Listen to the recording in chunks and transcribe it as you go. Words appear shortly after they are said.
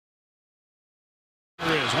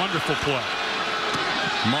Jones. Wonderful play.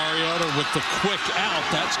 Mariota with the quick out.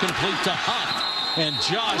 That's complete to Huff. And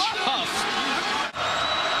Josh Huff.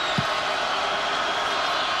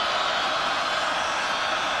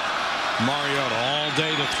 Mariota all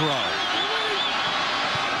day to throw.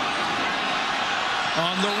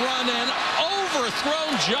 On the run and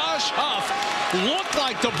overthrown. Josh Huff looked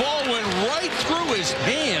like the ball went right through his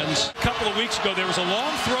hands. A couple of weeks ago, there was a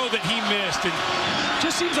long throw that he missed, and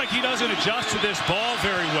just seems like he doesn't adjust to this ball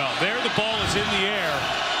very well. There, the ball is in the air.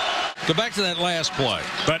 Go back to that last play.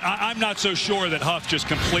 But I'm not so sure that Huff just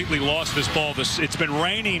completely lost this ball. It's been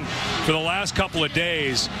raining for the last couple of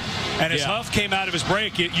days, and as Huff came out of his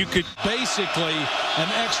break, you could basically an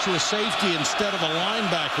extra safety instead of a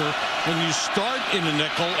linebacker when you start in a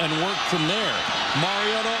nickel and work from there.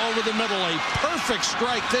 Mariota over the middle, a perfect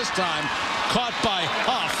strike this time, caught by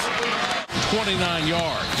Huff, 29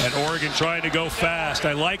 yards. And Oregon trying to go fast.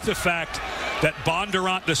 I like the fact that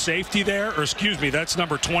Bondurant, the safety there, or excuse me, that's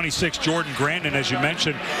number 26, Jordan Grandin, as you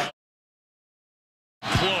mentioned.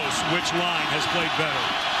 Close. Which line has played better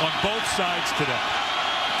on both sides today?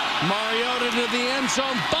 Mariota to the end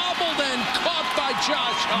zone, bobbled and caught by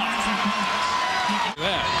Josh Huff.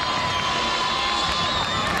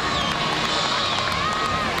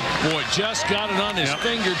 Boy, just got it on his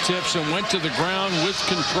fingertips and went to the ground with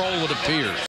control, it appears.